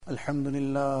الحمد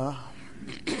لله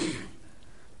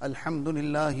الحمد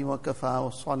لله وكفى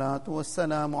والصلاة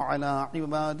والسلام على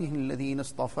عباده الذين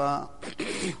اصطفى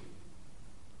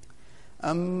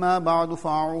أما بعد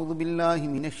فأعوذ بالله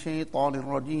من الشيطان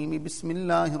الرجيم بسم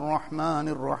الله الرحمن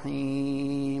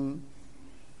الرحيم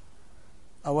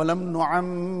أولم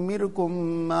نعمركم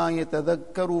ما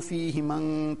يتذكر فيه من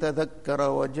تذكر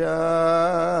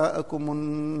وجاءكم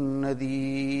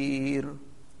النذير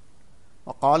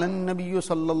وقال النبي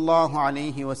صلى الله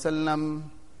عليه وسلم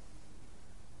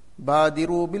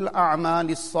بادروا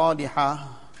بالأعمال الصالحة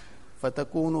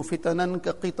فتكون فتنا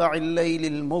كقطع الليل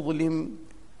المظلم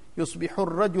يصبح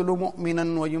الرجل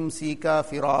مؤمنا ويمسي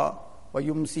كافرا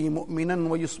ويمسي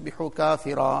مؤمنا ويصبح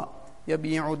كافرا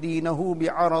يبيع دينه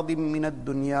بعرض من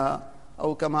الدنيا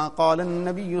أو كما قال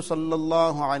النبي صلى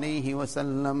الله عليه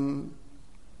وسلم.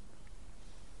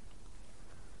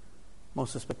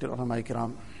 Most respected ulama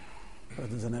kiram,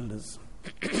 brothers and elders,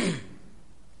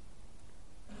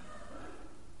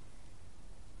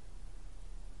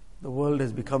 the world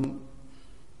has become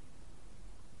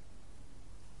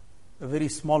a very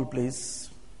small place.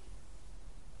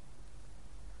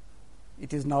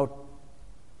 It is now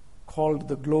called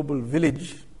the global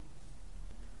village.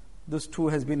 This too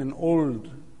has been an old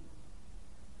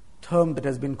term that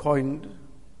has been coined.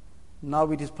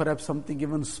 Now it is perhaps something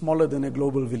even smaller than a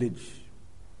global village.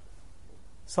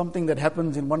 Something that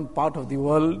happens in one part of the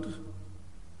world,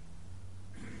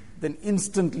 then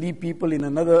instantly people in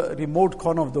another remote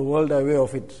corner of the world are aware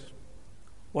of it.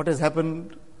 What has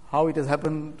happened, how it has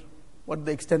happened, what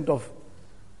the extent of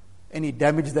any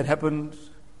damage that happened,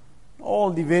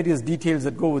 all the various details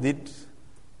that go with it.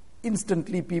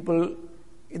 Instantly people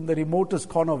in the remotest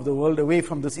corner of the world away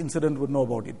from this incident would know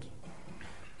about it.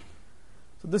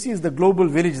 So this is the global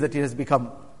village that it has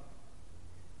become.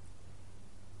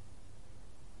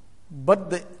 But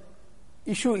the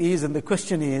issue is, and the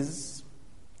question is,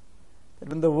 that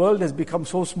when the world has become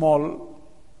so small,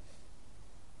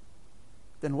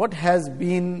 then what has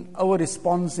been our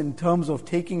response in terms of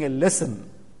taking a lesson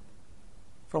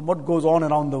from what goes on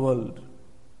around the world?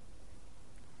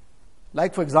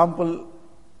 Like, for example,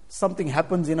 something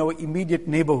happens in our immediate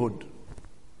neighborhood.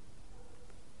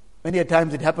 Many a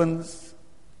times it happens,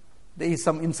 there is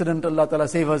some incident, Allah Ta'ala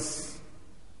save us,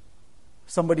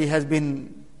 somebody has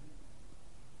been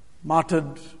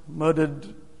martyred,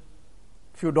 murdered,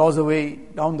 few doors away,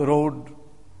 down the road.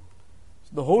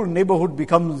 So the whole neighborhood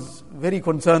becomes very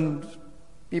concerned.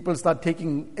 People start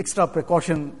taking extra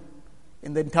precaution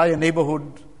in the entire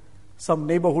neighborhood. Some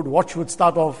neighborhood watch would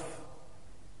start off,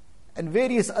 and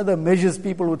various other measures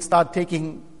people would start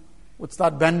taking, would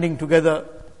start banding together,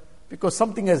 because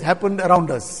something has happened around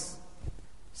us.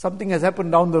 Something has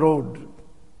happened down the road.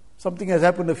 Something has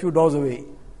happened a few doors away.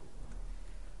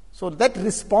 So that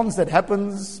response that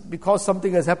happens because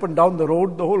something has happened down the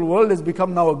road, the whole world has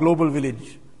become now a global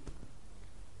village.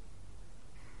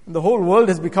 And the whole world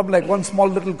has become like one small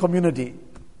little community.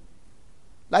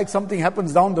 Like something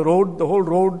happens down the road, the whole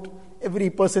road, every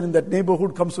person in that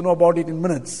neighborhood comes to know about it in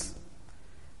minutes.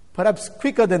 Perhaps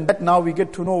quicker than that now we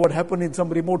get to know what happened in some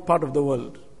remote part of the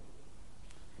world.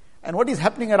 And what is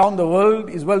happening around the world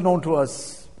is well known to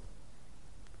us.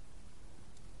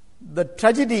 The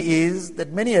tragedy is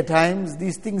that many a times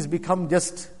these things become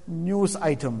just news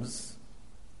items.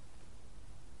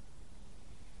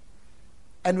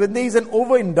 And when there is an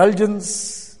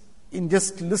overindulgence in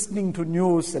just listening to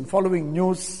news and following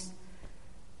news,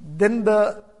 then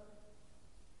the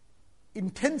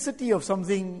intensity of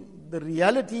something, the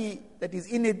reality that is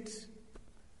in it,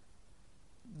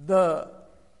 the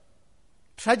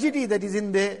tragedy that is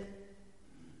in there,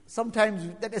 sometimes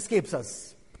that escapes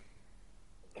us.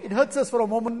 It hurts us for a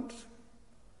moment,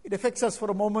 it affects us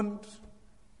for a moment.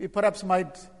 We perhaps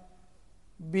might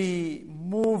be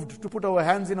moved to put our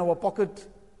hands in our pocket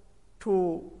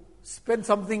to spend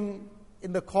something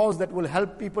in the cause that will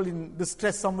help people in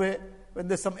distress somewhere when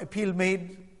there's some appeal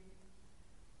made.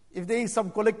 If there is some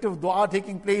collective dua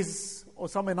taking place or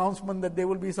some announcement that there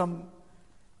will be some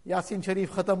Yasin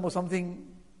Sharif Khatam or something,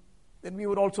 then we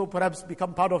would also perhaps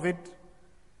become part of it.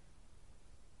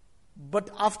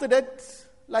 But after that,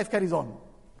 life carries on.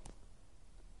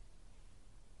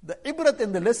 The ibrat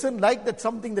and the lesson, like that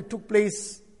something that took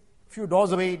place a few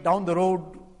doors away, down the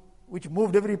road, which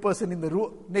moved every person in the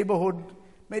neighborhood,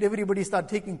 made everybody start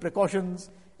taking precautions,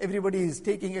 everybody is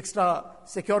taking extra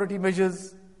security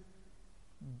measures.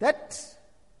 That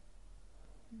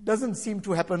doesn't seem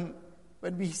to happen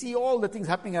when we see all the things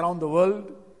happening around the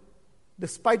world,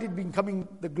 despite it becoming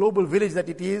the global village that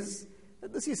it is.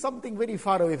 This is something very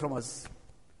far away from us.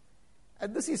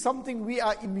 And this is something we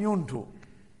are immune to.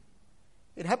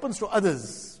 It happens to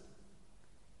others.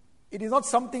 It is not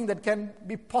something that can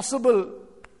be possible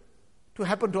to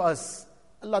happen to us.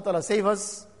 Allah Ta'ala save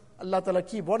us. Allah Ta'ala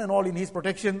keep one and all in His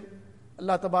protection.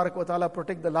 Allah Tabarak wa Ta'ala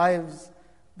protect the lives,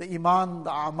 the iman,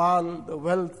 the amal, the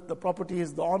wealth, the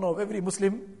properties, the honor of every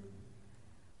Muslim.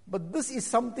 But this is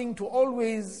something to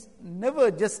always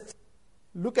never just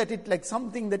look at it like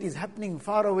something that is happening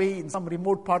far away in some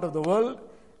remote part of the world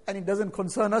and it doesn't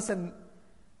concern us, and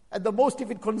at the most if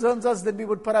it concerns us then we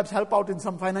would perhaps help out in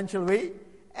some financial way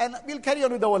and we'll carry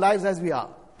on with our lives as we are.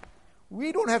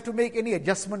 We don't have to make any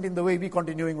adjustment in the way we're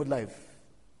continuing with life.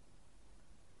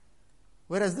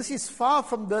 Whereas this is far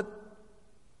from the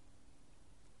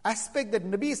aspect that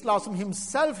Nabi Sallallahu Alaihi Wasallam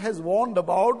himself has warned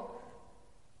about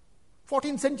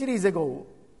 14 centuries ago.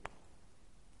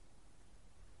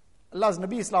 Allah's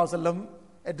Nabi Sallallahu Alaihi Wasallam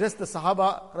addressed the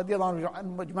Sahaba radiyallahu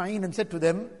anhum majma'in and said to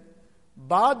them,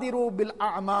 Badiru bil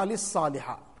a'malis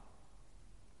salihah.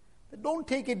 Don't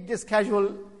take it just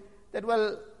casual, that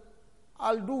well,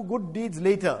 I'll do good deeds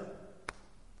later.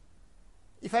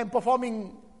 If I'm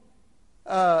performing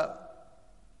 3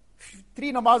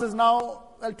 namazes now,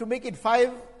 well, to make it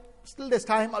 5, still there's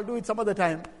time, I'll do it some other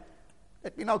time.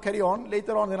 Let me now carry on.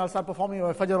 Later on, then I'll start performing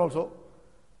my Fajr also.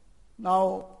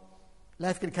 Now,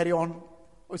 life can carry on.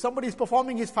 Or somebody is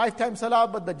performing his 5 times Salah,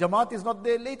 but the Jamaat is not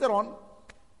there later on.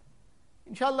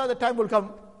 Inshallah, the time will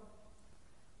come.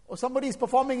 Or somebody is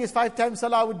performing his 5 times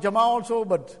Salah with Jama'ah also,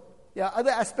 but there are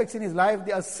other aspects in his life,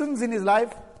 there are sins in his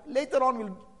life. Later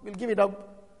on, we'll give it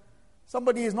up.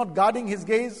 Somebody is not guarding his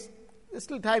gaze. There's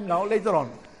still time now, later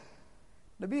on.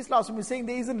 Nabi Sallallahu Alaihi Wasallam is saying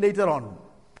there isn't later on.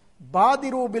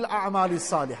 Badiru bil a'malis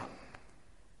salihah.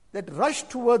 That rush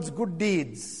towards good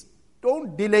deeds.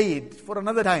 Don't delay it for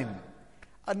another time.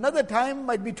 Another time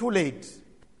might be too late.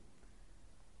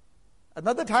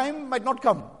 Another time might not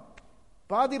come.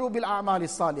 Badiru bil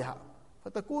a'malis salihah.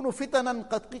 فَتَكُونُ فِتَنًا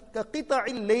كَقِطَعِ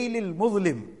اللَّيْلِ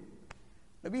الْمُظْلِمِ.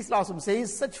 Nabi Sallallahu Alaihi Wasallam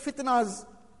says, such fitnas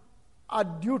are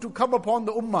due to come upon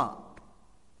the ummah,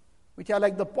 which are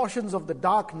like the portions of the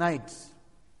dark night.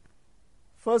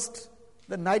 First,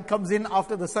 the night comes in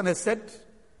after the sun has set,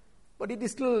 but it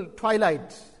is still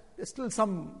twilight. There's still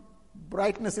some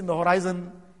brightness in the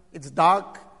horizon. It's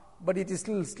dark, but it is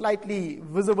still slightly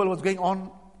visible what's going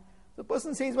on. The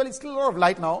person says, well, it's still a lot of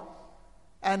light now,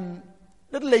 and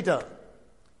little later.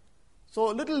 So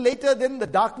a little later, then the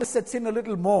darkness sets in a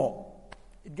little more.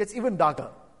 It gets even darker.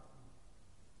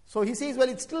 So he says, well,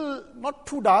 it's still not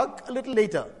too dark, a little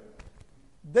later.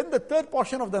 Then the third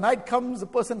portion of the night comes, the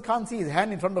person can't see his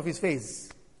hand in front of his face.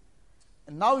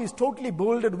 And now he's totally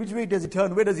bewildered, which way does he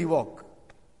turn, where does he walk?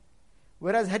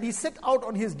 Whereas had he set out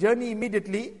on his journey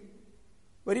immediately,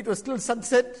 when it was still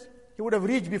sunset, he would have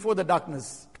reached before the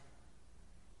darkness.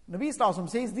 Nabi Sallallahu Alaihi Wasallam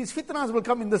says, these fitnas will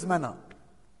come in this manner.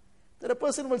 That a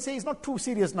person will say, it's not too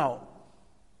serious now.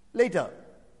 Later,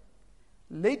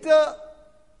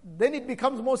 then it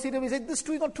becomes more serious. He said, this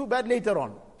too is not too bad later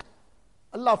on.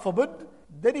 Allah forbid,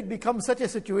 then it becomes such a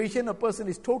situation, a person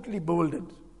is totally bewildered.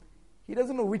 He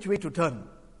doesn't know which way to turn.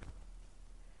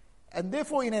 And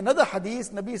therefore, in another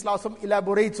hadith, Nabi Sallallahu Alaihi Wasallam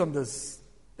elaborates on this,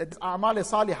 that a'mal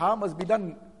salihah must be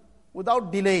done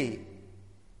without delay,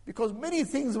 because many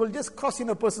things will just cross in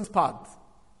a person's path.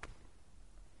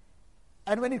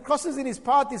 And when it crosses in his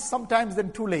path, it's sometimes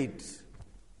then too late.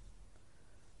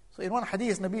 So in one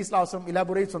hadith, Nabi Sallallahu Alaihi Wasallam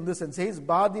elaborates on this and says,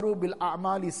 Badiru bil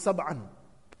a'mali sab'an.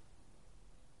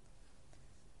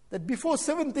 That before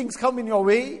 7 things come in your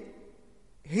way,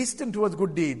 hasten towards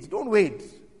good deeds. Don't wait.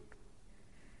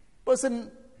 Person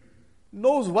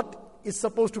knows what is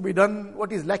supposed to be done,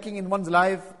 what is lacking in one's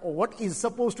life, or what is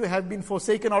supposed to have been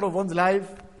forsaken out of one's life.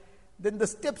 Then the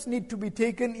steps need to be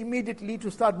taken immediately to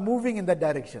start moving in that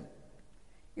direction.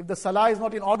 If the salah is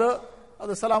not in order,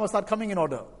 the salah must start coming in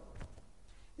order.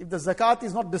 If the zakat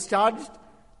is not discharged,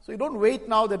 so you don't wait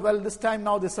now that, well, this time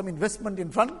now there's some investment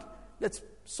in front, let's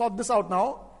sort this out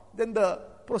now. Then the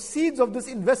proceeds of this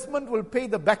investment will pay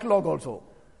the backlog also.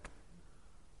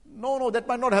 No, that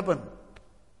might not happen.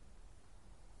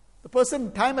 The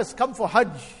person, time has come for Hajj,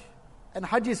 and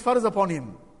Hajj is farz upon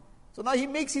him. So now he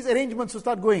makes his arrangements to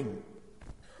start going.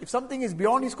 If something is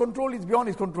beyond his control, it's beyond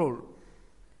his control.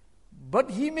 But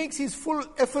he makes his full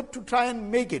effort to try and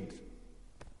make it.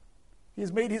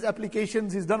 He's made his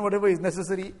applications, he's done whatever is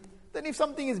necessary. Then if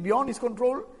something is beyond his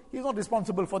control, he's not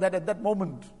responsible for that at that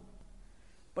moment.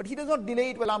 But he does not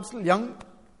delay it, well, I'm still young.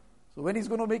 So when he's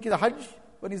going to make his Hajj,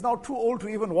 when he's now too old to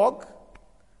even walk,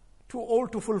 too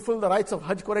old to fulfill the rites of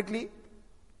Hajj correctly,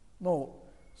 no.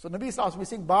 So Nabi Sallallahu Alaihi Wasallam is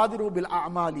saying, Badiru bil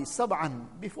a'mali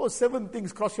sab'an. Before 7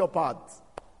 things cross your path.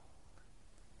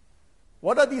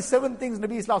 What are these 7 things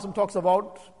Nabi Sallallahu Alaihi Wasallam talks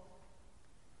about?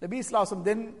 Nabi Sallallahu Alaihi Wasallam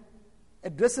then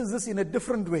addresses this in a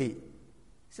different way. He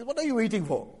says, what are you waiting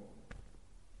for?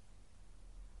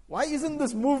 Why isn't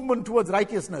this movement towards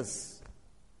righteousness?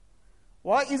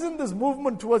 Why isn't this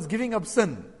movement towards giving up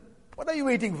sin? What are you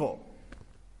waiting for?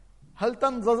 هَلْ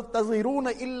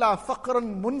تَنْتَظِرُونَ إِلَّا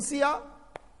فَقْرًا مُنْسِيًا?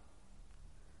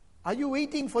 Are you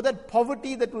waiting for that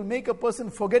poverty that will make a person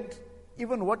forget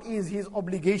even what is his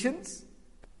obligations?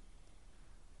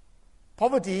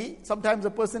 Poverty, sometimes a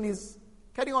person is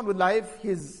carrying on with life,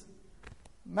 he's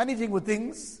managing with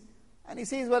things, and he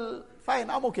says, well, fine,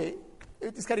 I'm okay,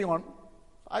 it is carrying on,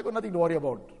 I got nothing to worry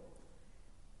about.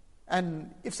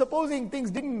 And if supposing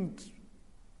things didn't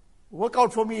work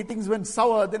out for me, things went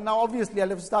sour, then now obviously I'll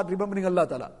have to start remembering Allah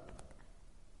Ta'ala.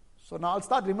 So now I'll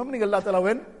start remembering Allah Ta'ala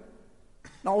when?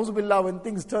 Na'udhu billah, when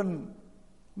things turn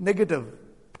negative.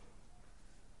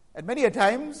 And many a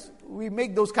times we play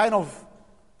those kind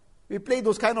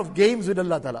of games with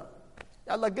Allah Ta'ala.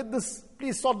 Allah, get this,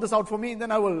 please sort this out for me,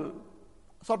 then I will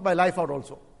sort my life out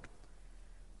also.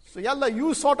 So Ya Allah,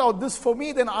 you sort out this for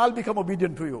me, then I'll become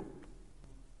obedient to you.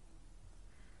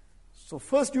 So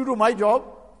first you do my job,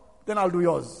 then I'll do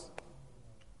yours.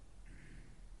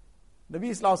 Nabi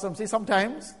Sallallahu Alaihi Wasallam says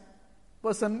sometimes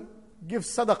person gives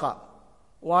sadaqah.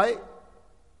 Why?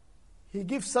 He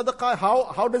gives sadaqah.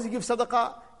 How does he give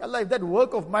sadaqah? Allah, if that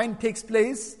work of mine takes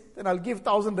place, then I'll give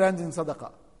 1,000 rands in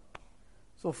sadaqah.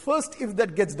 So first if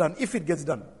it gets done,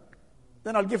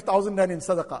 then I'll give 1,000 rand in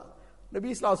sadaqah.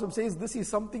 Nabi Sallallahu Alaihi Wasallam says this is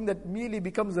something that merely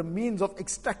becomes a means of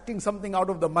extracting something out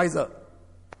of the miser.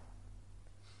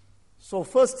 So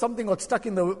first something got stuck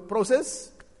in the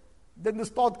process, then this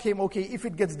thought came, okay, if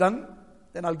it gets done,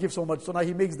 then I'll give so much. So now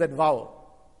he makes that vow.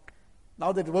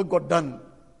 Now that work got done,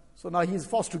 so now he is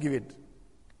forced to give it.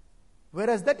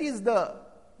 Whereas that is the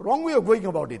wrong way of going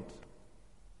about it.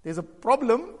 There's a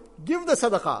problem, give the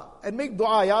sadaqah and make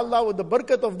dua, Ya Allah, with the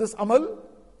barakat of this amal,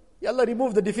 Ya Allah,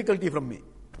 remove the difficulty from me.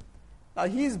 Now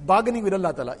he is bargaining with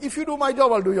Allah Ta'ala. If you do my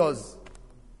job, I'll do yours.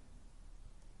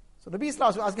 So Nabi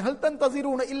Sallallahu Alaihi Wasallam asking, هَلْ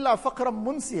تَنْتَظِرُونَ إِلَّا فَقْرًا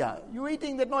مُنْسِيًا? You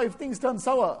waiting that no, if things turn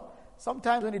sour,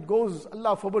 sometimes when it goes,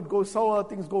 Allah forbid, goes sour,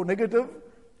 things go negative,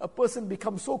 a person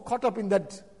becomes so caught up in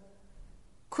that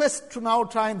quest to now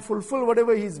try and fulfill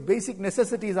whatever his basic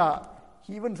necessities are,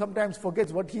 he even sometimes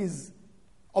forgets what his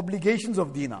obligations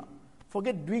of deen are.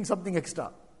 Forget doing something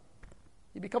extra.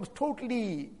 He becomes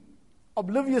totally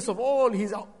oblivious of all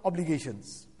his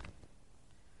obligations.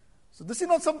 So this is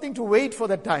not something to wait for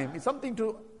that time. It's something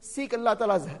to seek Allah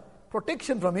Ta'ala's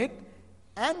protection from it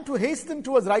and to hasten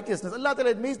towards righteousness. Allah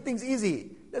Ta'ala makes things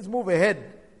easy. Let's move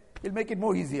ahead. He'll make it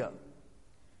more easier.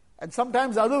 And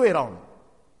sometimes the other way around.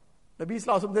 Nabi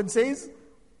Sallallahu Alaihi Wasallam then says,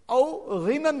 أَوْ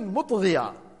غِنًا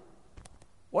مُطْغِيًا.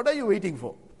 What are you waiting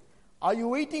for? Are you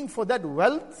waiting for that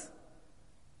wealth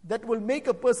that will make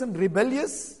a person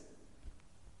rebellious?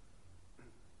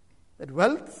 That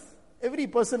wealth, every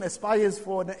person aspires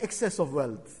for an excess of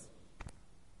wealth.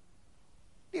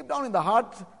 Deep down in the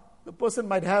heart, the person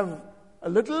might have a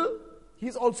little,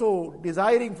 he's also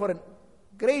desiring for a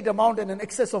great amount and an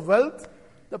excess of wealth.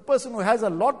 The person who has a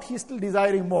lot, he's still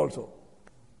desiring more also.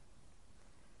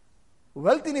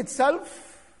 Wealth in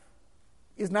itself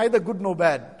is neither good nor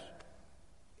bad.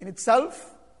 In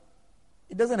itself,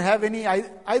 it doesn't have any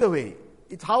either way.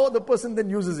 It's how the person then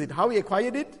uses it, how he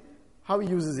acquired it, how he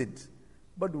uses it.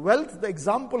 But wealth, the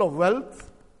example of wealth,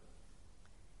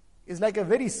 is like a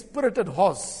very spirited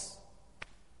horse.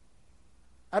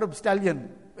 Arab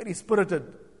stallion, very spirited.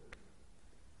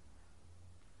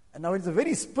 And now it's a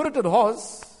very spirited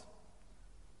horse.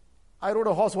 I rode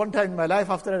a horse one time in my life,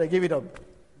 after that I gave it up.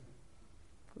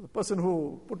 The person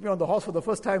who put me on the horse for the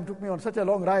first time took me on such a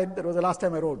long ride, that was the last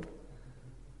time I rode.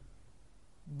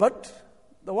 But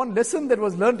the one lesson that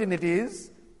was learnt in it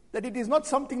is that it is not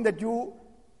something that you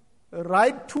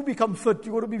ride to become fit.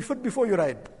 You got to be fit before you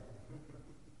ride.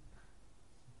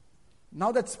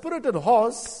 Now that spirited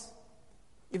horse,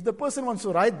 if the person wants to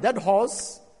ride that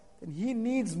horse, then he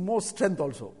needs more strength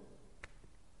also.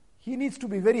 He needs to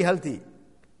be very healthy.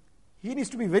 He needs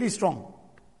to be very strong.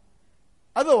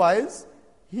 Otherwise,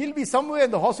 he'll be somewhere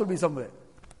and the horse will be somewhere.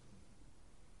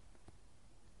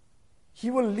 He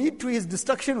will lead to his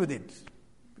destruction with it.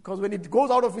 Because when it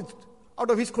goes out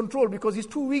of his control, because he's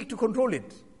too weak to control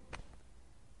it,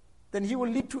 then it will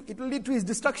lead to his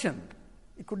destruction.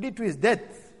 It could lead to his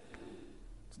death.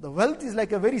 So the wealth is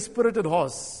like a very spirited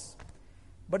horse.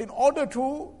 But in order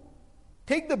to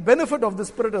take the benefit of the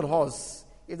spirited horse,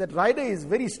 if that rider is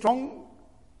very strong,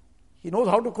 he knows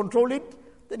how to control it,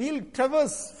 then he'll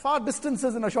traverse far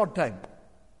distances in a short time.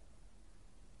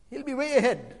 He'll be way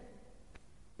ahead.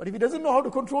 But if he doesn't know how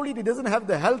to control it, he doesn't have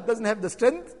the health, doesn't have the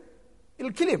strength,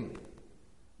 it'll kill him.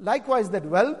 Likewise, that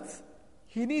wealth,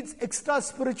 he needs extra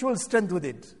spiritual strength with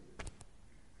it.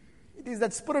 It is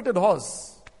that spirited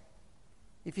horse.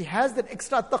 If he has that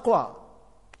extra taqwa,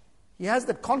 he has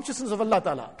that consciousness of Allah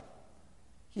Ta'ala,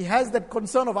 he has that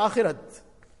concern of akhirat,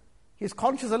 he's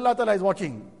conscious Allah Ta'ala is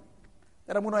watching,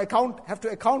 that I'm going to have to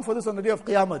account for this on the day of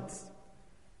Qiyamah.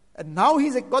 And now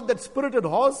he's got that spirited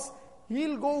horse,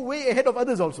 he'll go way ahead of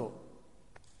others also.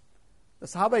 The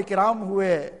Sahaba Kiram who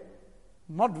were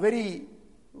not very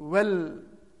well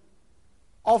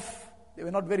off, they were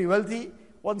not very wealthy,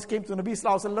 once came to Nabi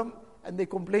Sallallahu Alaihi Wasallam and they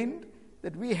complained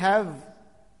that we have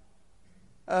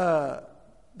the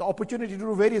opportunity to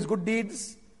do various good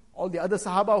deeds. All the other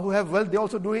Sahaba who have wealth, they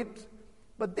also do it.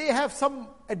 But they have some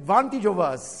advantage over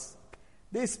us.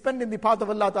 They spend in the path of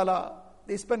Allah Ta'ala,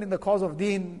 they spend in the cause of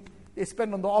deen, they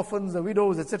spend on the orphans, the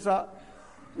widows, etc.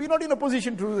 We're not in a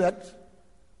position to do that.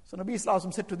 So Nabi Sallallahu Alaihi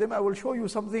Wasallam said to them, I will show you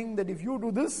something that if you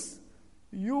do this,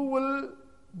 you will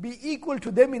be equal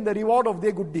to them in the reward of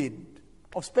their good deed,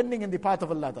 of spending in the path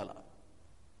of Allah Ta'ala.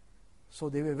 So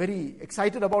they were very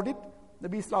excited about it.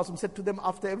 Nabi Sallallahu Alaihi Wasallam said to them,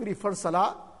 after every first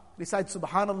salah, recite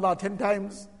Subhanallah 10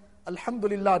 times,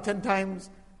 Alhamdulillah 10 times,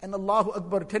 and Allahu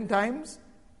Akbar 10 times.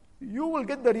 You will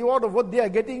get the reward of what they are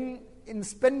getting in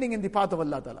spending in the path of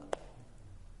Allah Ta'ala.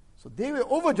 So they were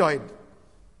overjoyed.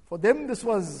 For them this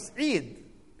was Eid,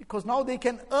 because now they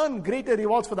can earn greater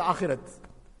rewards for the akhirat.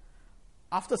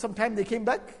 After some time they came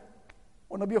back,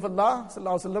 O Nabi of Allah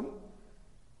Sallallahu Alaihi Wasallam,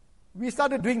 we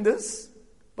started doing this,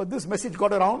 but this message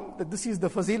got around that this is the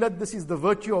fazilat, this is the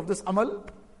virtue of this amal.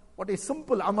 What a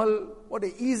simple amal, what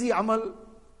a easy amal,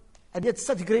 and yet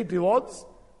such great rewards.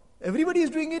 Everybody is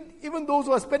doing it, even those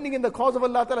who are spending in the cause of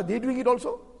Allah Ta'ala, they're doing it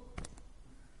also.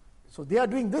 So they are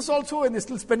doing this also and they're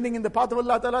still spending in the path of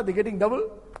Allah Ta'ala, they're getting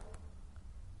double.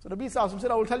 So Nabi Sallallahu Alaihi Wasallam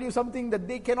said, I will tell you something that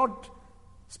they cannot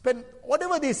spend,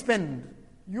 whatever they spend,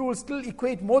 you will still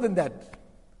equate more than that.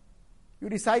 You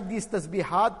recite these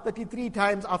tasbihat 33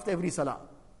 times after every salah.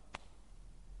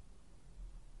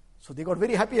 So they got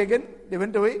very happy again, they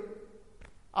went away.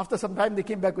 After some time they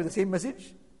came back with the same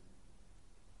message.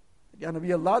 Ya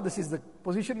Nabi Allah, this is the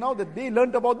position now that they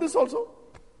learnt about this also.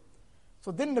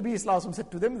 So then Nabi Sallallahu Alaihi Wasallam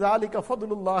said to them, ذَلِكَ فَضْلُ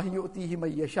اللَّهِ يُؤْتِيهِ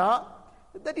مَنْ يَشَاءُ.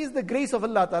 That is the grace of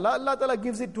Allah Ta'ala. Allah Ta'ala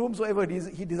gives it to whomsoever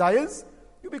He desires.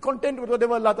 You be content with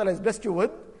whatever Allah Ta'ala has blessed you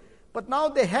with. But now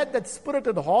they had that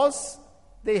spirited horse,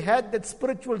 they had that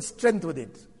spiritual strength with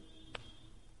it.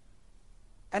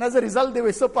 And as a result, they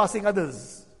were surpassing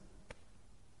others.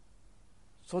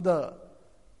 So the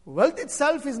wealth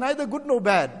itself is neither good nor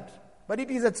bad, but it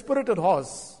is that spirited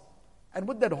horse. And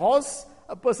with that horse,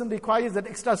 a person requires that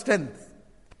extra strength.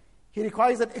 He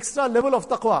requires that extra level of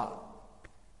taqwa.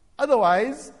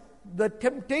 Otherwise, the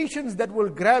temptations that will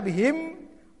grab him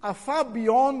are far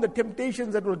beyond the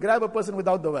temptations that will grab a person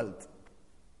without the wealth.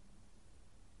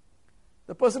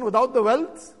 The person without the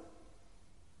wealth,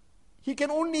 he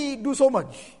can only do so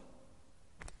much.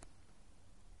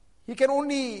 He can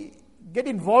only get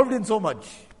involved in so much.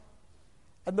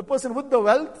 And the person with the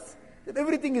wealth, then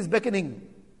everything is beckoning.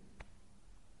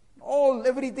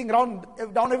 Everything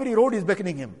down every road is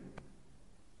beckoning him.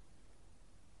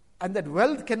 And that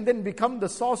wealth can then become the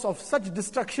source of such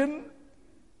destruction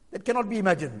that cannot be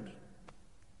imagined.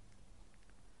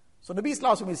 So Nabi Sallallahu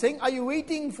Alaihi Wasallam is saying, are you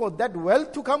waiting for that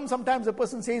wealth to come? Sometimes a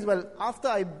person says, well, after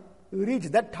I reach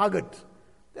that target,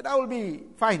 then I will be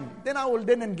fine. Then I will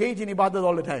then engage in ibadat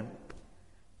all the time.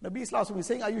 Nabi Sallallahu Alaihi Wasallam is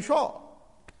saying, are you sure?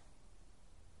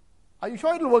 Are you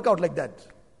sure it will work out like that?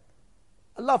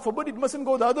 Allah forbid it mustn't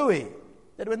go the other way.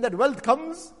 That when that wealth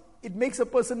comes, it makes a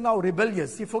person now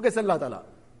rebellious. He forgets Allah Ta'ala.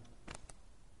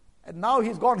 And now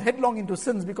he's gone headlong into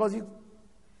sins because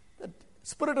that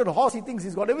spirited horse, he thinks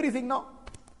he's got everything now,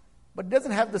 but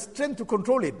doesn't have the strength to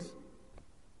control it.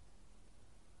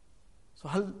 So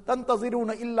هل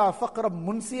تنتظرون إلا فقرا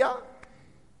منسيا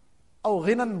أو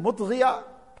غنى مطغيا,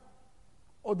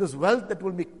 or this wealth that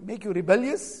will make you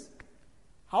rebellious?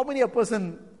 How many a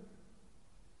person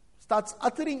starts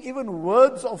uttering even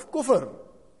words of kufr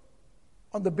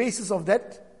on the basis of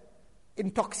that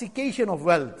intoxication of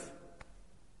wealth?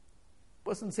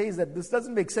 Person says that this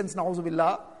doesn't make sense, na'uzu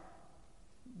billah,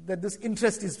 that this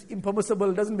interest is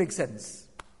impermissible, doesn't make sense.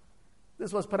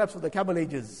 This was perhaps for the Camel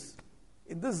Ages.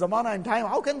 In this zamana and time,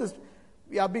 how can this,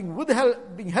 we are being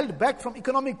held back from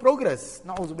economic progress,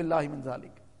 na'uzu billahi min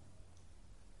zalik.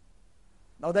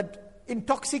 Now that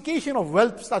intoxication of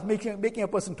wealth starts making a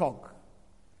person talk.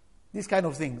 These kind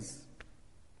of things.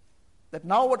 That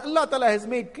now what Allah Ta'ala has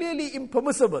made clearly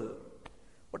impermissible,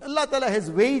 what Allah Ta'ala has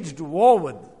waged war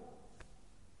with,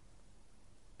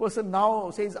 person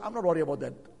now says, I'm not worried about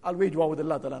that. I'll wage war with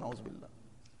Allah Ta'ala, na'uzu billah.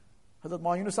 Hazrat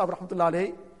Maulana Yunus Sahib rahmatullah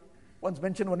alayhi, once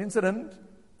mentioned one incident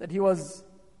that he was,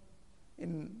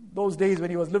 in those days when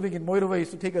he was living in Moirova, he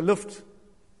used to take a lift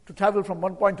to travel from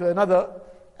one point to another.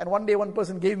 And one day one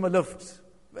person gave him a lift,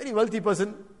 very wealthy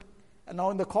person. And now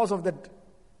in the course of that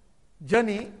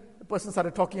journey, the person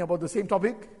started talking about the same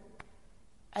topic.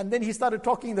 And then he started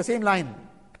talking in the same line.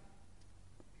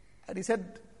 And he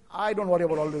said, I don't worry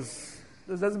about all this.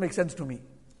 This doesn't make sense to me.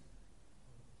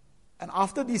 And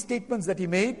after these statements that he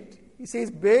made, he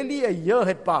says barely a year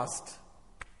had passed.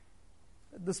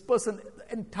 This person,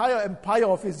 the entire empire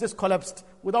of his just collapsed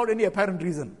without any apparent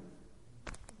reason.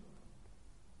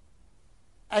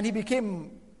 And he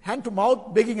became hand to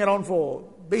mouth, begging around for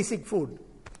basic food.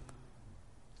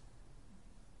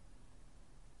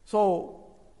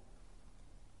 So,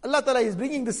 Allah Ta'ala is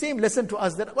bringing the same lesson to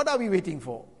us, that what are we waiting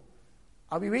for?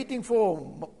 Are we waiting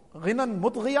for ghinan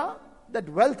mutghiya, that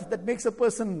wealth that makes a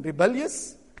person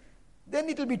rebellious? Then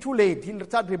it will be too late. He'll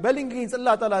start rebelling against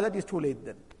Allah Ta'ala, that is too late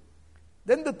then.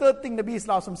 Then the third thing Nabi Sallallahu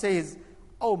Alaihi Wasallam says,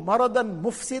 oh, maradan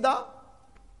mufsida,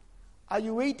 are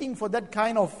you waiting for that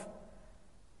kind of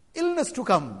illness to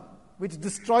come, which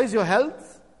destroys your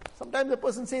health? Sometimes a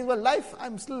person says, well, life,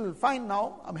 I'm still fine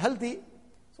now, I'm healthy,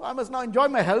 so I must now enjoy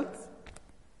my health.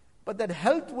 But that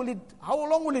health, how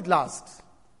long will it last?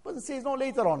 The person says, no,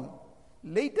 later on.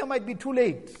 Later might be too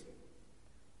late.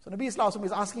 So Nabi Sallallahu Alaihi Wasallam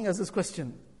is asking us this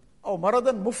question. Oh,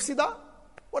 maradan mufsida,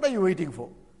 what are you waiting for?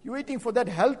 You're waiting for that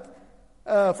health,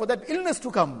 for that illness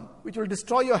to come, which will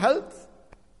destroy your health?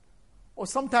 Or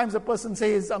sometimes a person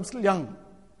says, I'm still young.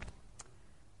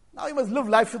 Now you must live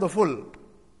life to the full.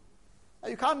 Now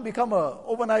you can't become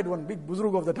overnight one big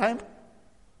buzrug of the time.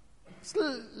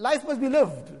 Still, life must be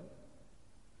lived.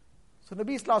 So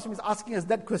Nabi Sallallahu Alaihi Wasallam is asking us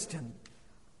that question.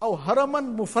 Oh,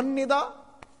 haraman mufannida,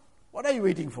 what are you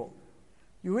waiting for?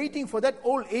 You're waiting for that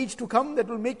old age to come that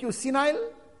will make you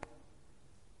senile?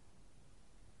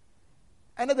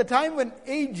 And at the time when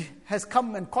age has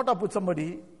come and caught up with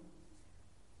somebody,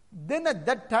 then at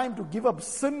that time to give up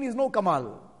sin is no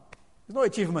kamal. There's no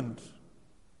achievement.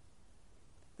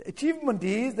 The achievement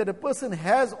is that a person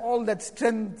has all that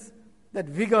strength, that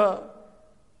vigor,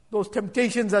 those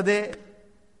temptations are there,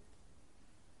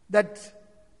 that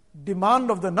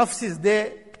demand of the nafs is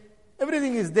there,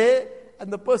 everything is there,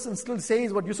 and the person still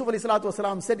says what Yusuf alayhi salatu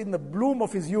wasalam said in the bloom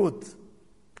of his youth.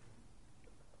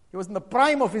 He was in the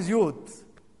prime of his youth.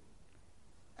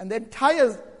 And the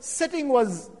entire setting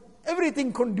was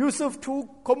everything conducive to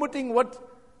committing what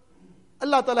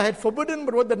Allah Ta'ala had forbidden,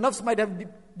 but what the nafs might have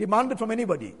demanded from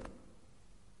anybody.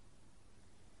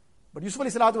 But Yusuf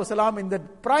alayhi salatu wasalam, in the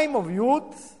prime of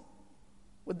youth,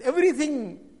 with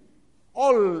everything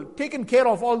all taken care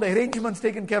of, all the arrangements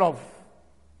taken care of,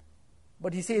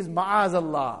 but he says, Ma'az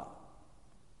Allah,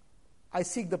 I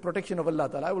seek the protection of Allah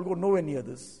Ta'ala, I will go nowhere near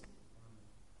this.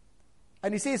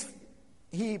 And he says,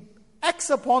 he acts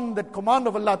upon that command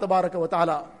of Allah Tabaraka wa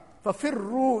Ta'ala,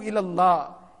 فَفِرُّوا إِلَى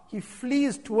اللَّهِ, he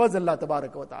flees towards Allah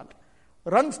Tabaraka wa Ta'ala,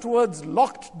 runs towards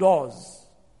locked doors.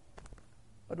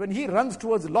 But when he runs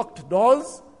towards locked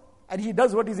doors, and he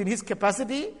does what is in his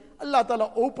capacity, Allah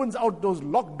Ta'ala opens out those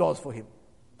locked doors for him.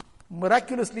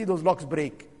 Miraculously those locks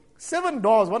break. 7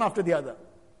 doors, one after the other.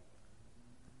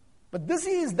 But this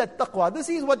is that taqwa, this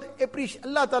is what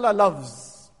Allah Ta'ala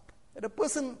loves. That a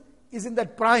person is in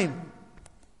that prime,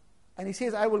 and he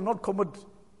says, I will not commit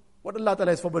what Allah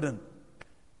Ta'ala has forbidden.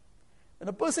 And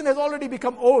a person has already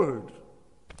become old.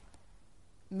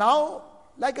 Now,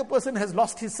 like a person has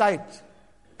lost his sight.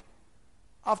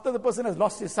 After the person has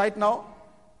lost his sight now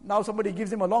somebody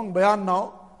gives him a long bayan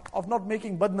now of not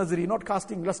making badnazari, not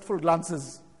casting lustful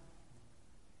glances.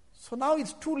 So now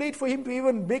it's too late for him to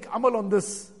even make amal on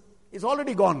this. It's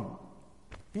already gone.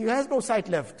 He has no sight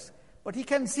left. But he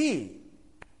can see.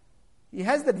 He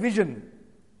has that vision.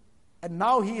 And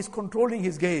now he is controlling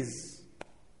his gaze.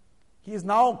 He is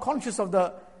now conscious of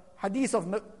the hadith of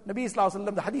Nabi Sallallahu Alaihi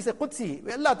Wasallam, the hadith Qudsi,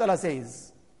 where Allah Ta'ala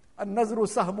says, An-nazru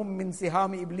sahmum min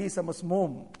sihami iblisa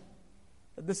masmum.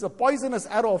 This is a poisonous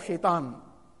arrow of shaitan.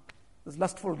 This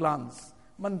lustful glance.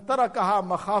 Man tarakaha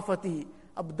makhafati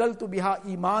abdaltu biha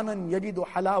imanan yajidu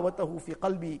halawatahu fi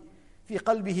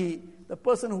qalbihi. The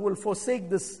person who will forsake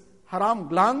this haram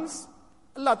glance,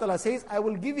 Allah Ta'ala says, I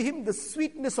will give him the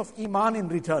sweetness of iman in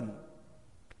return.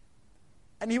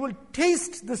 And he will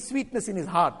taste the sweetness in his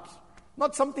heart.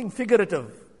 Not something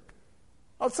figurative.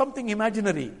 Not something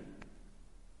imaginary.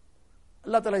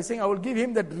 Allah Ta'ala is saying, I will give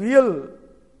him that real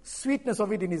sweetness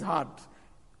of it in his heart.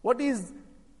 What is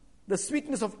the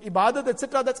sweetness of ibadat,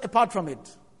 etc., that's apart from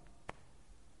it.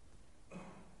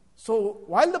 So,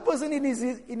 while the person in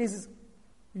his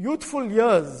youthful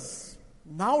years,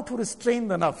 now to restrain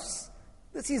the nafs,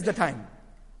 this is the time.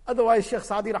 Otherwise, Shaykh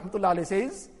Sadi Rahmatullah Alayhi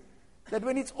says that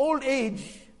when it's old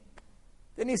age,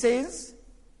 then he says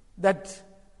that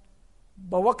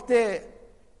bawakte,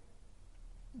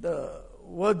 the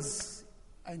words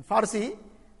in Farsi,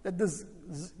 that this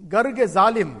garge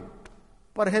zalim,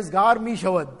 parhezgar mi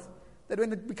shavad, that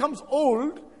when it becomes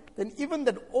old, then even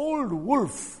that old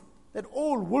wolf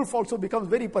also becomes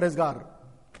very parhezgar.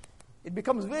 It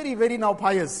becomes very, very now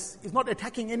pious. It's not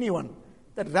attacking anyone.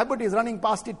 That rabbit is running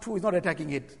past it too, is not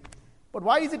attacking it. But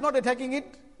why is it not attacking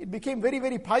it? It became very,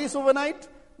 very pious overnight?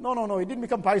 No, it didn't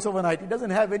become pious overnight. It doesn't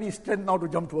have any strength now to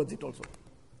jump towards it also.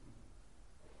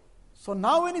 So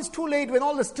now when it's too late, when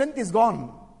all the strength is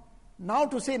gone, now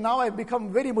to say, now I've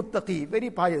become very muttaqi,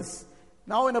 very pious.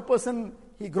 Now when a person,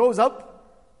 he grows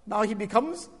up, now he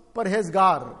becomes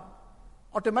parhezgar.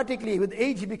 Automatically, with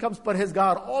age, he becomes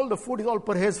parhezgar. All the food is all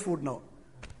parhez food now.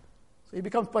 So he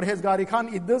becomes parhezgar. He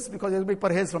can't eat this because he'll make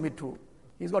parhez from it too.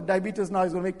 He's got diabetes now,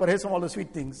 he's going to make parhez from all the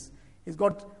sweet things. He's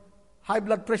got high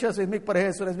blood pressure, so he'll make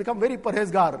parhez. So he's become very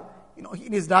parhezgar,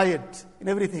 in his diet, in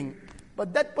everything.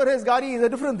 But that parhezgari is a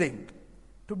different thing.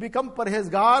 To become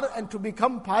parhezgar and to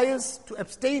become pious, to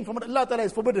abstain from what Allah Ta'ala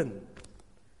is forbidden.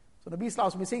 So Nabi Sallallahu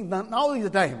Alaihi Wasallam is saying, now is the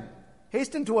time.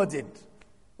 Hasten towards it.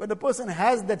 When the person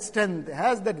has that strength,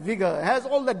 has that vigor, has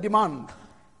all that demand,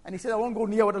 and he says, I won't go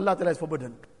near what Allah Ta'ala has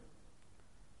forbidden.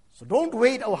 So don't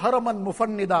wait, O haraman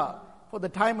mufannida, for the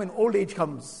time when old age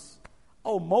comes.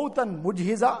 O mautan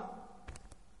mujhiza.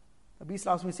 Nabi Sallallahu Alaihi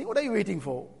Wasallam is saying, what are you waiting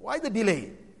for? Why the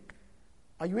delay?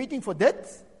 Are you waiting for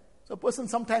death? So a person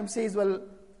sometimes says, well,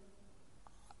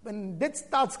 when death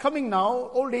starts coming now,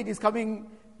 old age is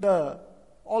coming,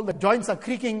 all the joints are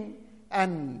creaking,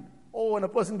 and when a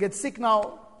person gets sick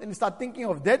now, then you start thinking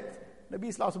of death. Nabi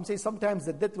Sallallahu Alaihi Wasallam says sometimes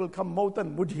the death will come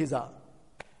mautan mujhiza.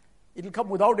 It will come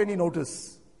without any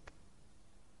notice.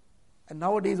 And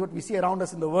nowadays what we see around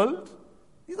us in the world,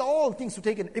 these are all things to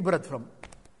take an ibrat from.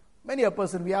 Many a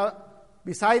person, we are,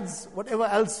 besides whatever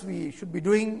else we should be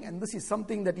doing, and this is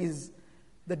something that is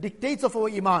the dictates of our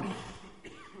iman.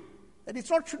 That it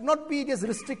should not be just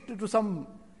restricted to some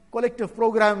collective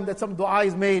program that some dua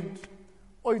is made,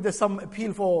 or if there's some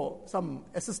appeal for some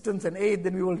assistance and aid,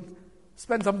 then we will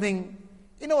spend something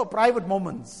in our private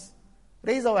moments.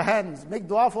 Raise our hands, make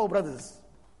dua for our brothers.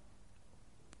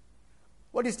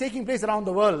 What is taking place around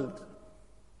the world?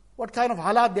 What kind of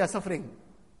halat they are suffering?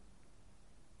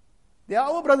 They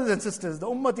are our brothers and sisters. The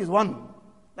ummah is one.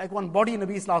 Like one body,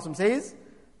 Nabi Sallallahu Alaihi Wasallam says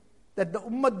that the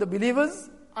ummah, the believers,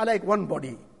 are like one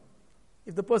body.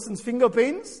 If the person's finger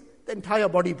pains, the entire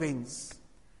body pains.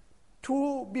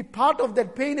 To be part of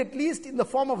that pain, at least in the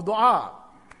form of dua.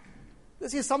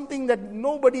 This is something that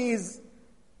nobody is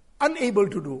unable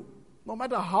to do. No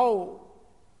matter how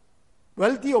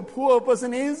wealthy or poor a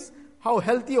person is, how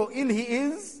healthy or ill he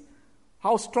is,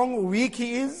 how strong or weak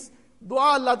he is, dua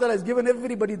Allah Ta'ala has given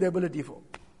everybody the ability for.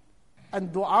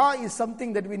 And dua is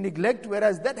something that we neglect,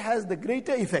 whereas that has the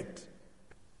greater effect.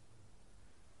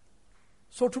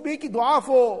 So to make dua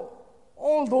for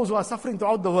all those who are suffering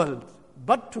throughout the world,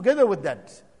 but together with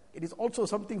that, it is also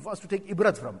something for us to take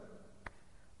ibrat from.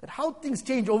 That how things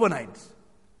change overnight.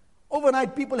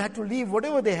 Overnight people had to leave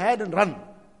whatever they had and run.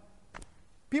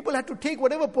 People had to take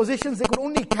whatever possessions they could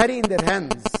only carry in their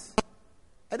hands.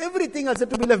 And everything else had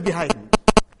to be left behind.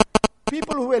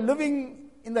 People who were living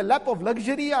in the lap of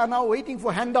luxury are now waiting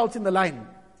for handouts in the line.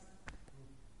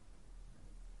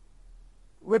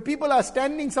 Where people are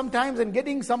standing sometimes and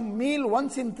getting some meal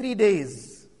once in 3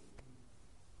 days.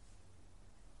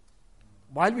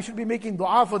 While we should be making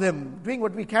dua for them, doing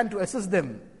what we can to assist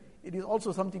them, it is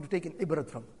also something to take an ibrat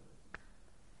from.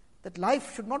 That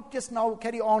life should not just now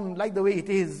carry on like the way it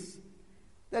is.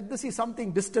 That this is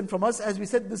something distant from us. As we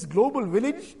said, this global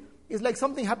village is like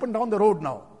something happened down the road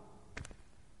now.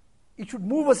 It should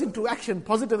move us into action,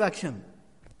 positive action,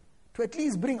 to at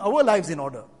least bring our lives in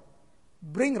order.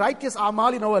 Bring righteous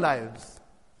amal in our lives.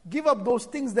 Give up those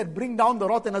things that bring down the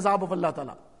wrath and azab of Allah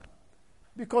Ta'ala.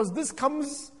 Because this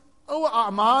comes, our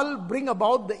amal bring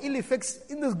about the ill effects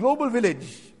in this global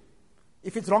village,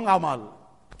 if it's wrong amal.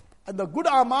 And the good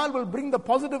amal will bring the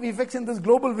positive effects in this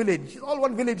global village. It's all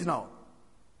one village now.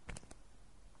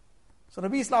 So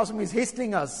Nabi Sallallahu Alaihi Wasallam is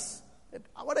hastening us.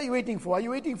 What are you waiting for? Are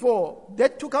you waiting for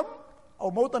death to come?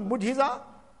 Or mautan mujhiza?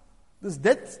 This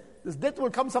death will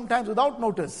come sometimes without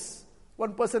notice.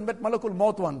 One person met Malakul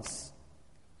Maut once.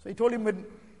 So he told him, with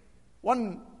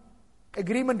one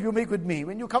agreement you make with me.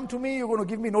 When you come to me, you're going to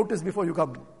give me notice before you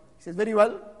come. He says, very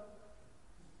well.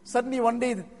 Suddenly one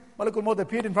day, Malakul Maut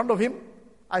appeared in front of him.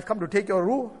 I've come to take your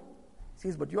ruh. He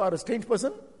says, but you are a strange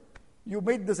person. You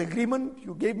made this agreement.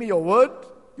 You gave me your word.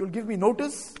 You'll give me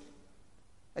notice.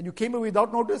 and you came away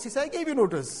without notice, he said, I gave you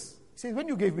notice. He says, when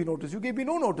you gave me notice? You gave me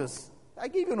no notice. I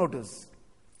gave you notice.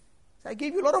 So I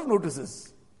gave you a lot of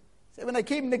notices. So when I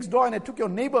came next door and I took your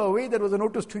neighbor away, there was a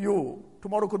notice to you.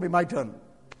 Tomorrow could be my turn.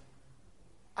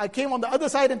 I came on the other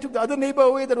side and took the other neighbor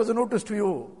away, there was a notice to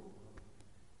you.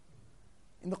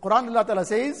 In the Quran, Allah Ta'ala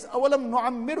says, أَوَلَمْ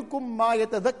نُعَمِّرْكُمْ مَا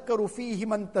يَتَذَكَّرُ فِيهِ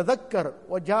مَنْ تَذَكَّرْ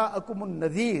وَجَاءَكُمُ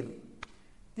النَّذِيرُ.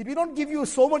 Did we not give you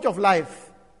so much of life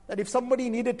that if somebody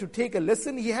needed to take a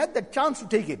lesson, he had that chance to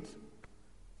take it?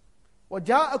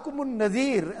 وَجَاءَكُمُ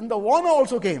النَّذِيرُ. And the warner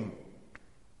also came.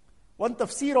 One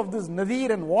tafsir of this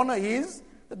Nadir and warner is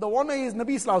that the warner is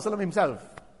Nabi Sallallahu Alaihi Wasallam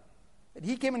himself. That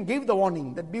he came and gave the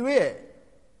warning that beware,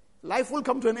 life will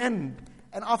come to an end.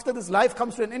 And after this life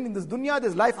comes to an end in this dunya,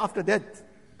 there's life after death.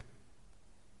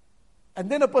 And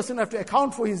then a person have to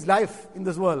account for his life in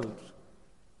this world.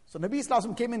 So Nabi Sallallahu Alaihi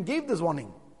Wasallam came and gave this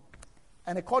warning.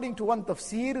 And according to one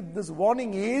tafsir, this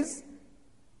warning is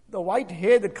the white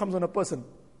hair that comes on a person.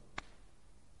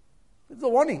 It's a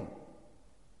warning.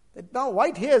 That now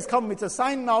white hair has come, it's a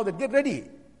sign now that get ready.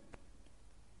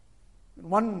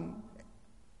 One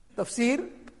tafsir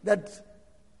that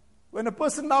when a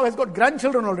person now has got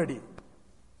grandchildren already,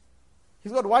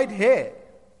 he's got white hair.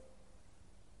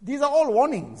 These are all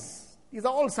warnings. These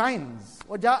are all signs.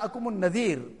 وَجَاءَكُمُ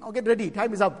النَّذِيرُ. Now get ready,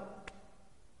 time is up.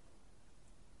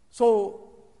 So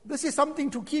this is something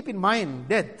to keep in mind,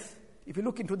 death. If you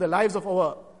look into the lives of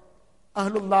our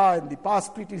Ahlullah and the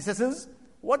past predecessors,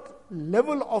 what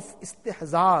level of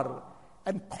istihzar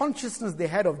and consciousness they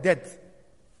had of death.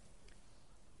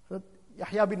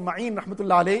 Yahya bin Ma'in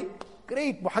rahmatullah alayh,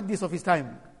 great muhaddis of his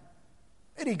time.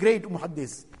 Very great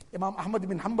muhaddis. Imam Ahmad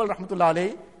bin Hanbal rahmatullah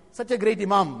alayh, such a great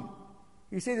imam.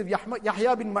 He says if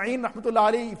Yahya bin Ma'in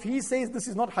rahmatullah alayh, if he says this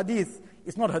is not hadith,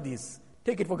 it's not hadith.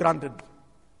 Take it for granted.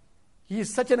 He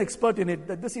is such an expert in it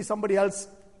that this is somebody else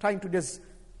trying to just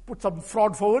put some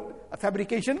fraud forward, a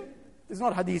fabrication. It's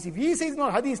not hadith. If he says it's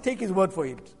not hadith, take his word for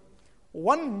it.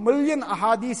 1 million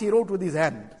ahadith he wrote with his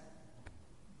hand.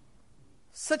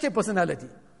 Such a personality.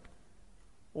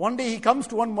 One day he comes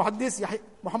to one muhaddis,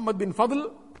 Muhammad bin Fadl,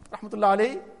 rahmatullah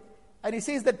alayh, and he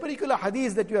says that particular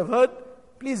hadith that you have heard,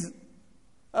 please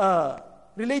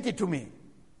relate it to me.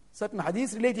 Certain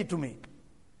hadith, relate it to me.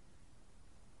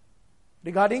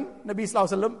 Regarding Nabi Sallallahu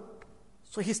Alaihi Wasallam.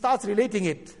 So he starts relating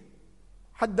it.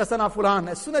 Haddasana fulan.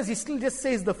 As soon as he still just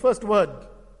says the first word.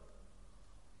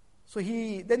 So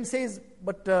he then says,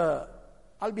 but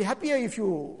I'll be happier if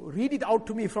you read it out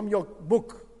to me from your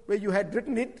book where you had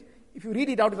written it. If you read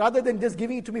it out rather than just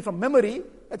giving it to me from memory,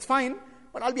 that's fine.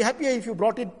 But I'll be happier if you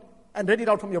brought it and read it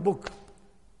out from your book.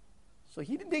 So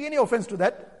he didn't take any offense to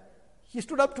that. He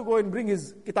stood up to go and bring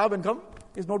his kitab and come,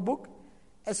 his notebook.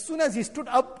 As soon as he stood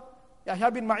up,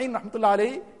 Yahya bin Ma'in rahmatullah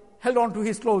alayhi held on to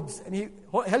his clothes and he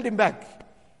held him back.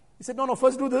 He said, no,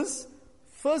 first do this.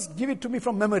 First give it to me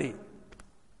from memory.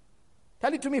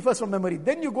 Tell it to me first from memory.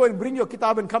 Then you go and bring your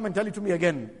kitab and come and tell it to me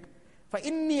again.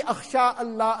 فَإِنِّي أَخْشَىٰ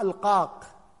أَلَّا أَلْقَاكَ.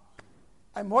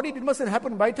 I'm worried it mustn't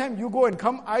happen by the time you go and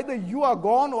come. Either you are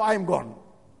gone or I am gone.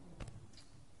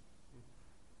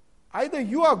 Either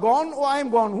you are gone or I am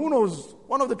gone. Who knows?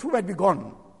 One of the two might be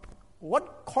gone.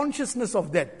 What consciousness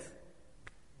of death.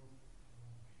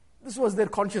 This was their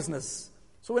consciousness.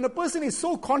 So when a person is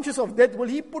so conscious of death, will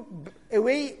he put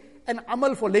away an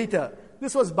amal for later?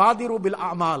 This was badiru bil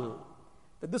a'mal.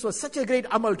 That this was such a great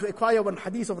amal to acquire one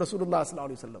hadith of Rasulullah sallallahu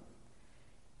alaihi wasallam.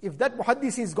 If that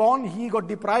muhaddis is gone, he got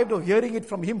deprived of hearing it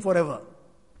from him forever.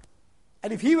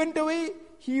 And if he went away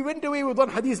with one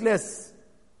hadith less.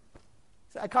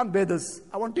 Say, I can't bear this.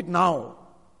 I want it now.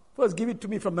 First give it to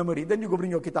me from memory. Then you go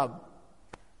bring your kitab.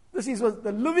 This was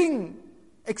the living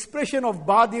expression of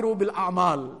badiru bil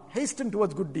a'mal. Hasten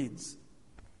towards good deeds.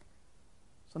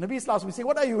 So Nabi Sallallahu Alaihi Wasallam say,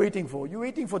 what are you waiting for? You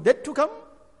waiting for death to come?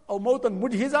 Or mautan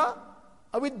mujhiza?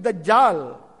 Or with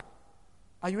Dajjal?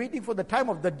 Are you waiting for the time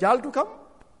of Dajjal to come?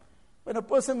 When a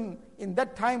person in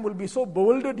that time will be so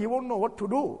bewildered, he won't know what to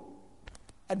do.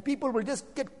 And people will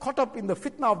just get caught up in the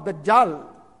fitna of Dajjal.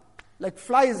 Like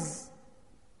flies.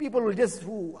 People will just,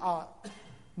 who are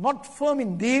not firm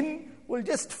in deen, will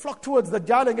just flock towards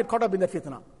Dajjal and get caught up in the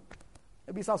fitna.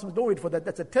 Nabi Sallallahu Alaihi Wasallam, don't wait for that.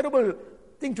 That's a terrible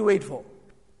thing to wait for.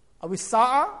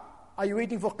 Are you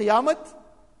waiting for Qiyamah?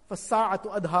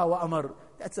 فَالسَّاعَةُ أَدْهَا وَأَمَرُ.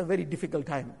 That's a very difficult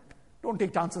time. Don't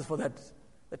take chances for that.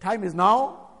 The time is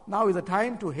now. Now is the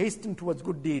time to hasten towards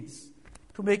good deeds,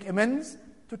 to make amends,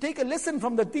 to take a lesson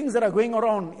from the things that are going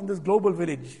around in this global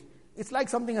village. It's like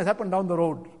something has happened down the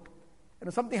road. And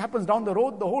if something happens down the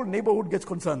road, the whole neighborhood gets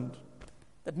concerned.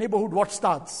 That neighborhood watch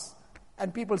starts.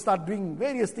 And people start doing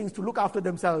various things to look after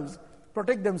themselves,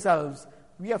 protect themselves.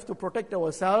 We have to protect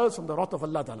ourselves from the wrath of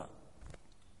Allah Ta'ala.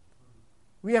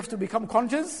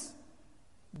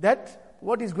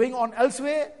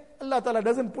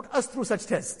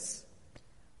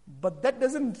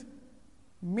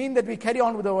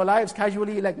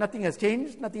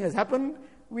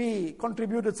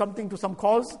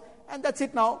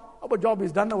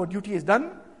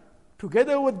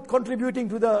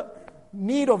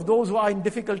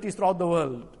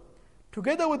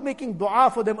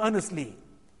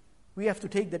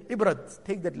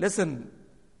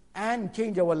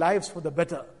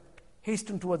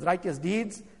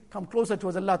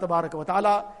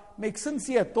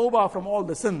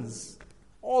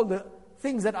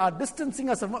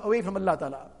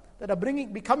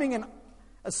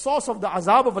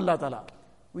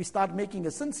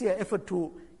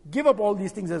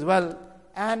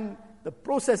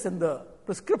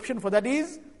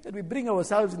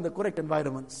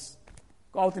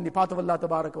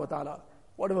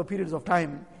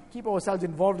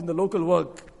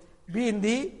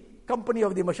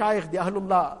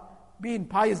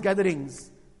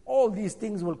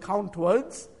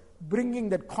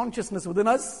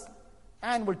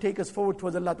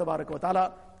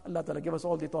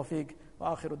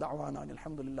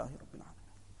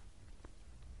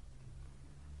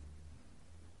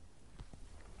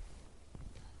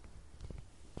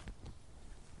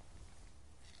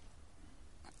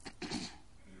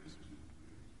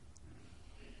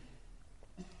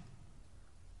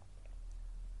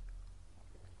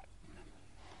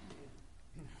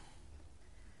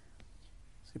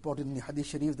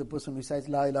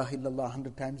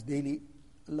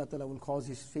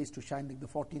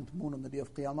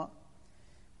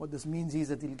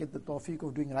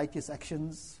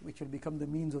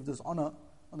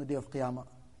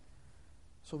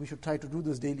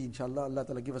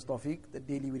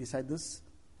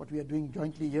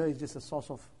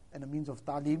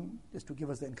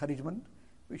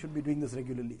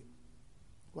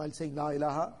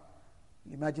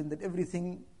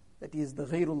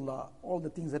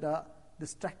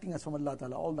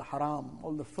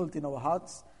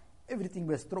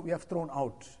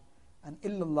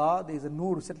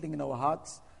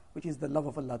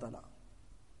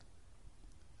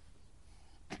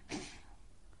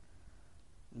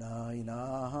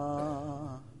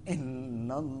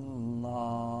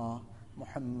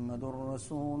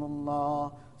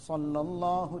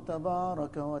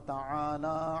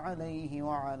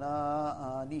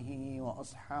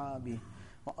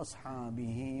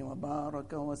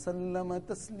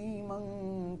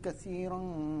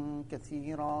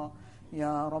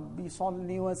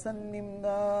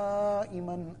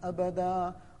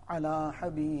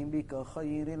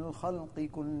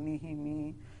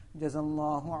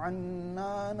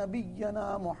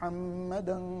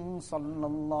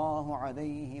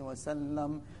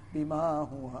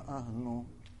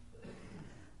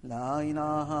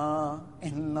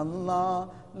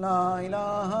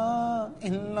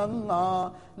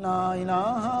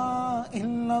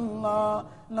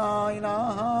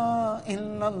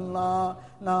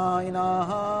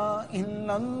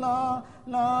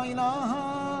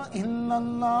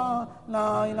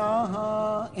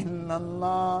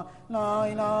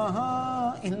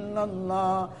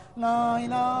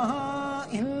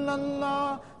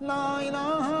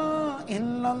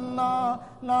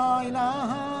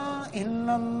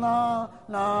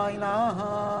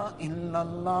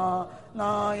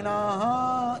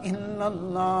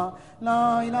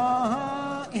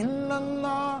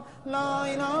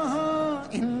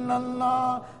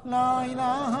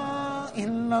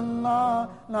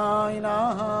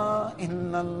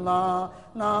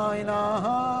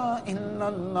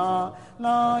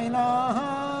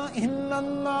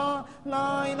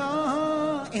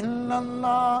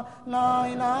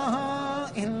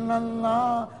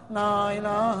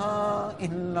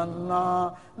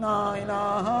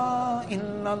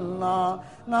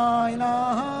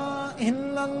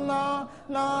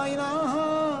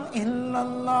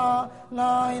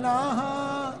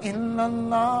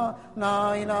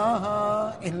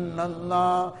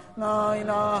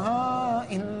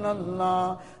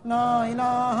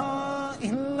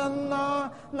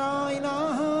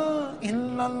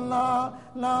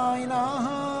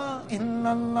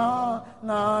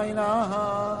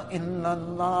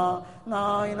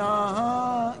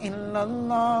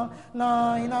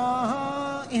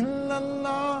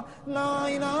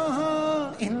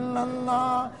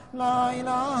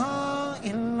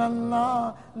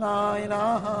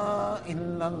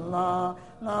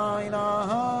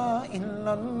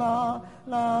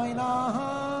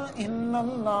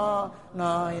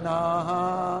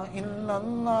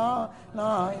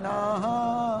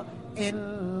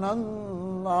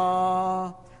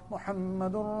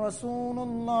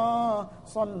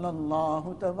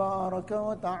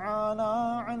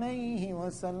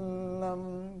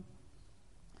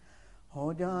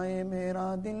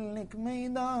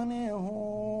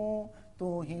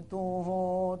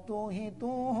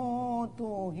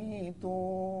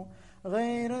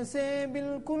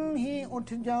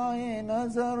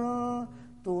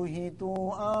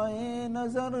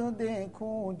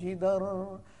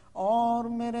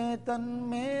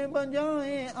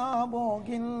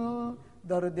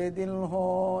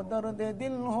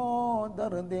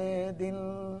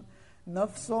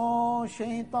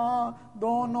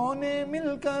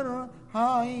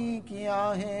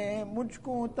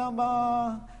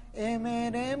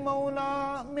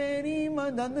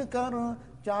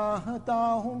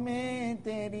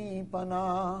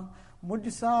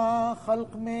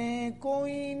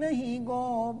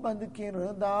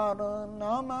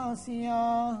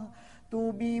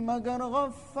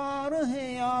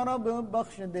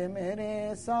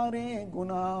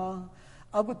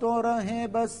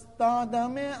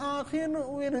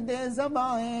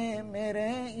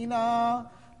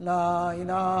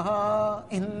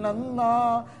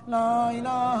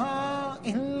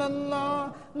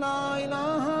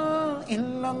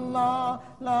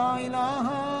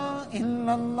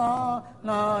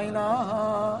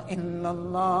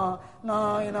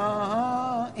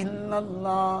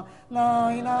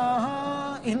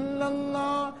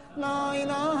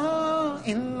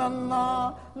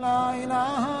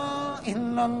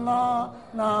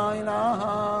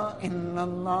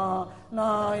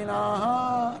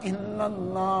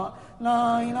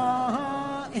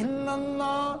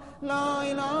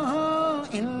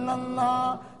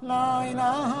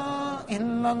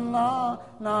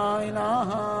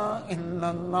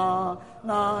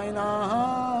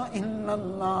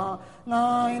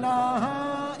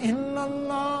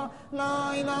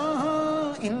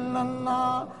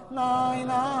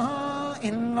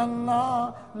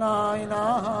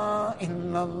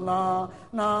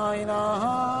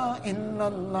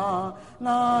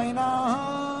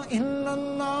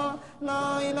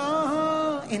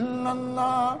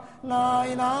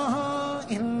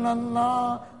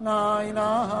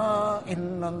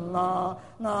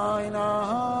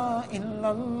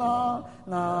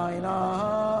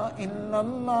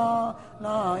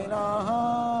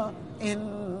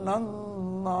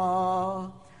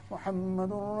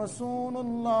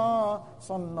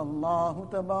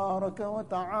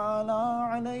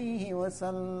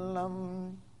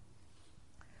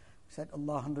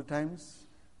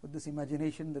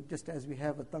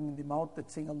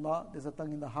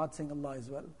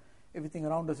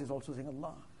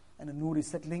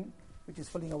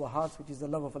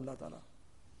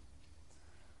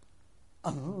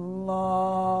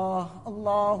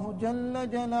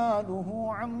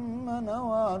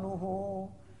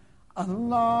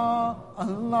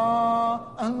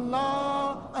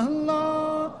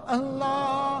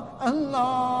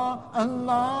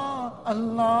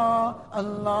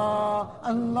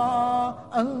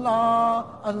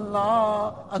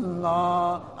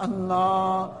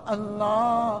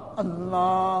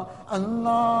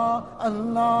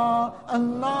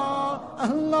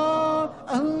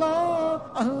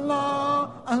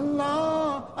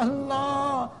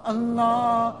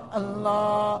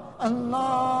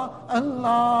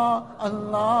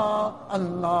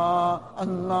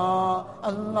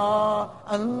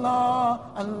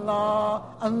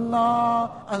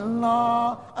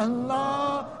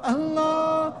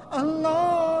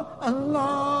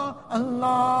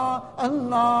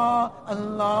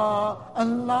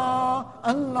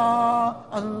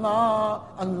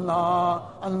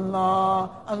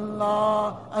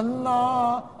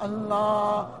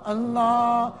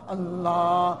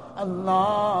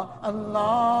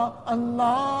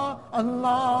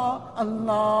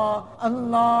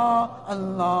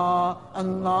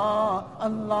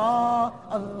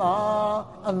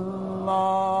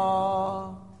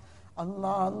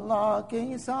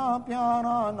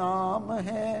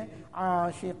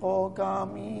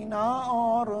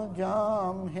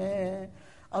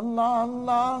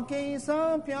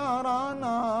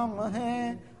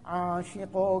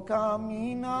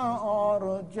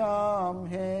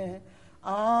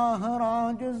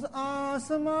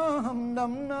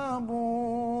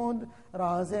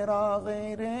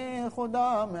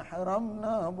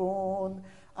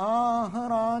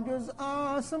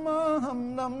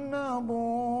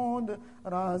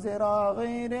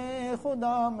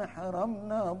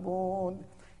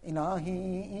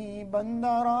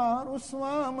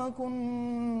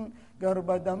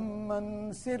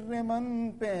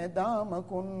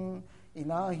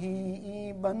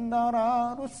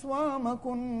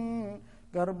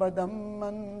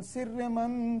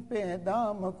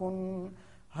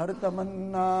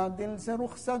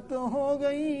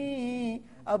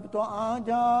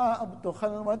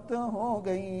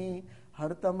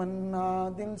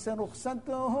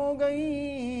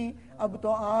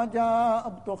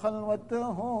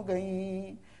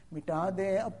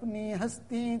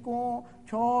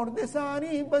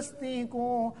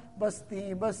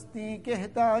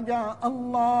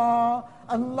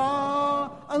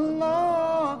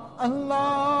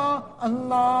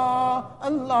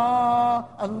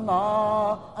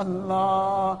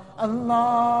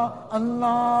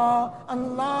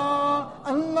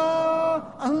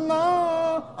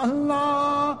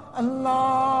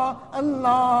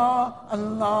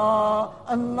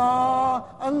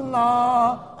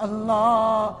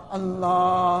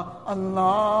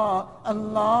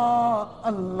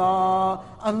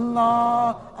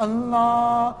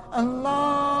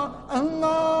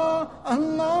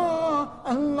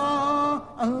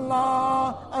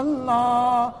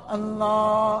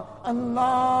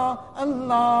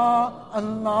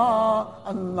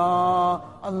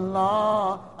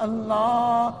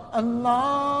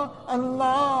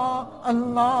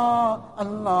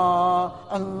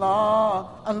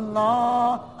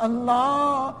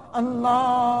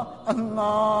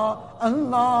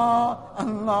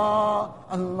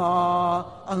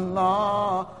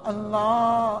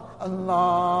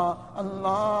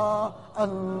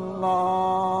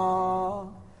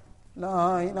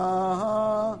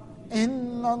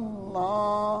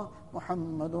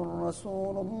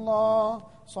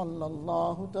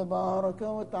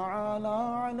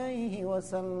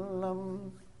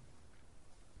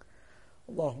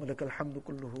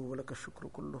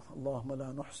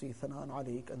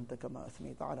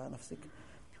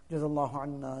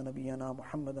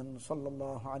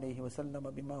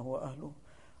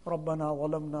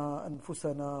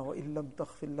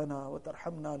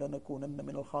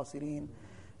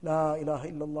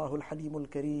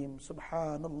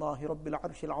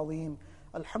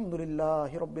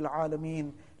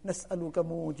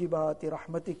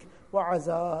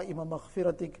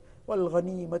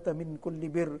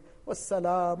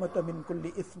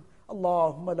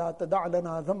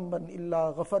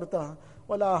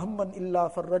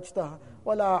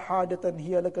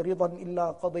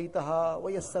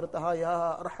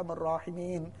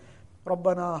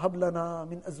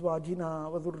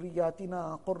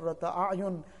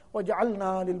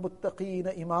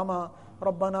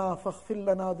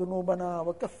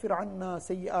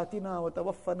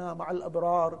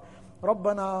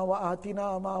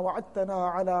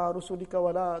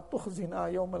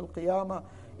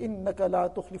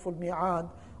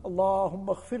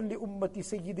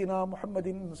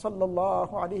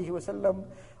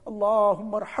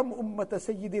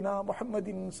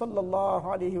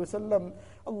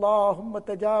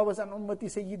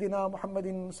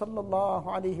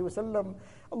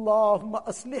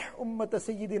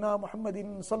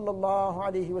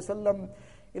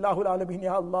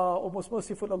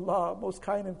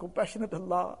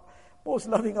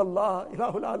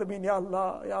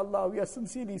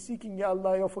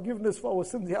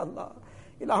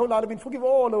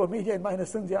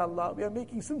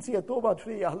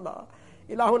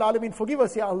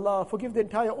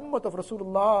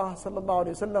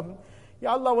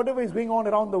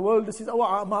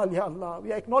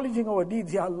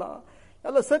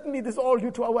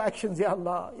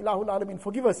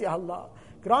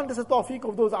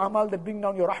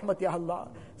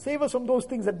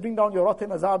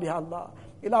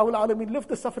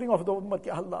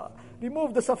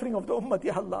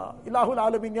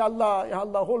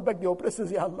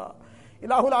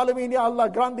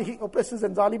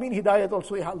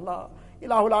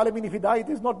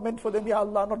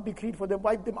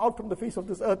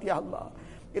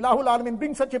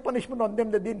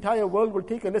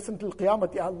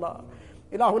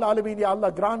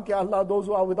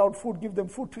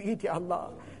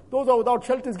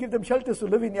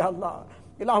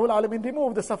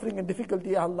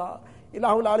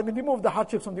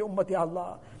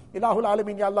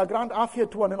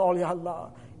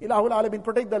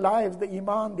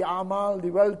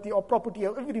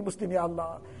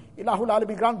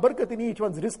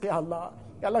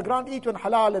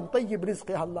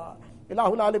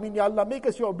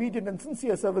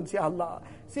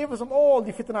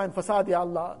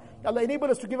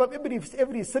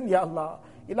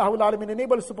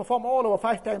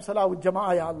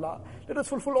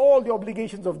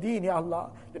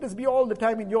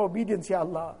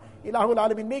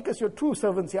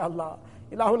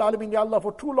 Ilahul Alameen, Ya Allah,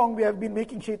 for too long we have been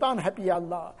making shaitan happy, Ya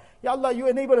Allah. Ya Allah, you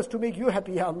enable us to make you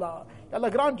happy, Ya Allah. Ya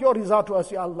Allah, grant your rizah to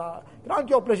us, Ya Allah. Grant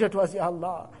your pleasure to us, Ya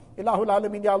Allah. Ilahul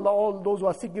Alameen, Ya Allah, all those who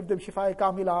are sick, give them shifa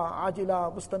kamila,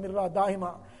 ajila, mustamirra,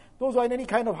 daima. Those who are in any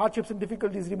kind of hardships and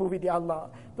difficulties, remove it, Ya Allah.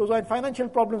 Those who are in financial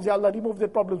problems, Ya Allah, remove their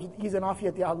problems with ease and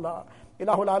afiyat, Ya Allah.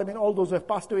 Ilahul Alameen, all those who have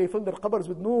passed away, fill their qabrs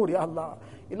with noor, Ya Allah.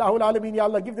 Ilahul Alameen, Ya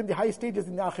Allah, give them the high stages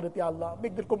in the akhirat, Ya Allah.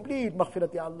 Make their complete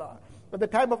maghfirat, Ya Allah. At the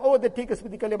time of they take us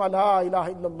with the kalima, La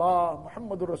ilaha illallah,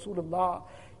 Muhammadur Rasulullah.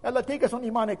 Ya Allah, take us on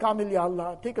iman kamil, Ya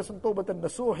Allah. Take us on tawbat and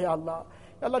nasuh, Ya Allah.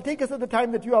 Ya Allah, take us at the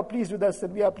time that you are pleased with us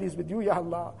and we are pleased with you, Ya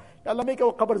Allah. Ya Allah, make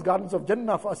our qabrs gardens of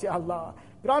Jannah for us, Ya Allah.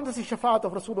 Grant us the shafaat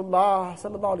of Rasulullah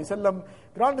sallallahu alaihi wasallam.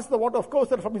 Grant us the water of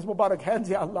Kawthar from his Mubarak hands,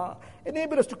 Ya Allah.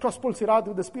 Enable us to cross Pul Sirat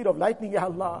with the speed of lightning, Ya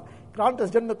Allah. Grant us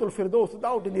Jannatul Firdaus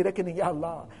without any reckoning, Ya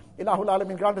Allah. Ilahul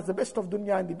Alameen, grant us the best of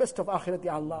dunya and the best of akhirat,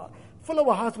 Ya Allah. Fill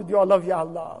our hearts with your love, Ya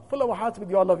Allah. Fill our hearts with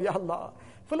your love, Ya Allah.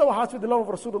 Fill our hearts with the love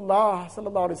of Rasulullah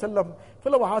sallallahu alaihi wasallam.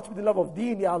 Fill our hearts with the love of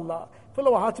Deen, Ya Allah.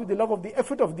 Fill our hearts with the love of the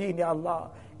effort of Deen, Ya Allah.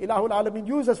 Ilahul Alameen,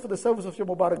 use us for the service of your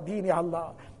Mubarak Deen, Ya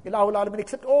Allah. Ilahul Alameen,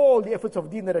 accept all the efforts of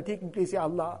Deen that are taking place, Ya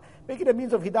Allah. Make it a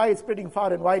means of hidayat spreading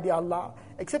far and wide, Ya Allah.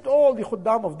 Accept all the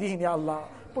khuddam of Deen, Ya Allah.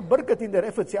 Put barakat in their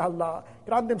efforts, Ya Allah.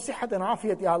 Grant them sihat and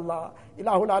afiyat, Ya Allah.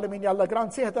 Ilahul Alameen, Ya Allah.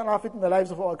 Grant sihat and afiyat in the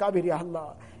lives of our kabir, Ya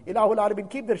Allah. Ilahul Alameen,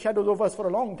 keep their shadows over us for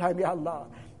a long time, Ya Allah.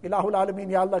 Ilahul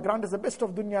Alameen, Ya Allah, grant us the best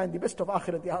of dunya and the best of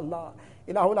akhirat, Ya Allah.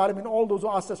 Ilahul Alameen, all those who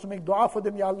asked us to make dua for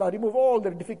them, Ya Allah, remove all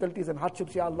their difficulties and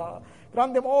hardships, Ya Allah.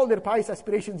 Grant them all their pious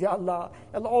aspirations, Ya Allah.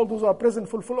 Ya Allah, all those who are present,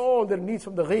 fulfill all their needs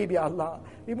from the ghaib, Ya Allah.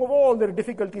 Remove all their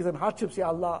difficulties and hardships, Ya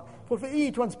Allah. Fulfill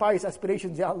each one's pious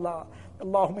aspirations, Ya Allah.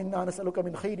 اللهم إنا نسألك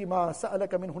من خير ما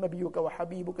سألك منه نبيك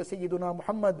وحبيبك سيدنا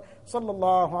محمد صلى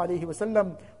الله عليه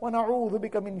وسلم ونعوذ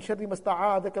بك من شر ما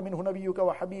استعاذك منه نبيك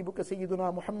وحبيبك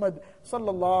سيدنا محمد صلى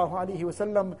الله عليه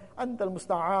وسلم أنت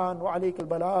المستعان وعليك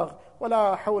البلاغ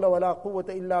ولا حول ولا قوة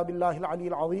إلا بالله العلي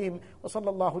العظيم وصلى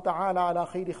الله تعالى على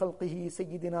خير خلقه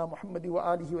سيدنا محمد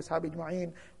وآله وصحبه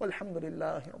أجمعين والحمد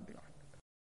لله رب العالمين.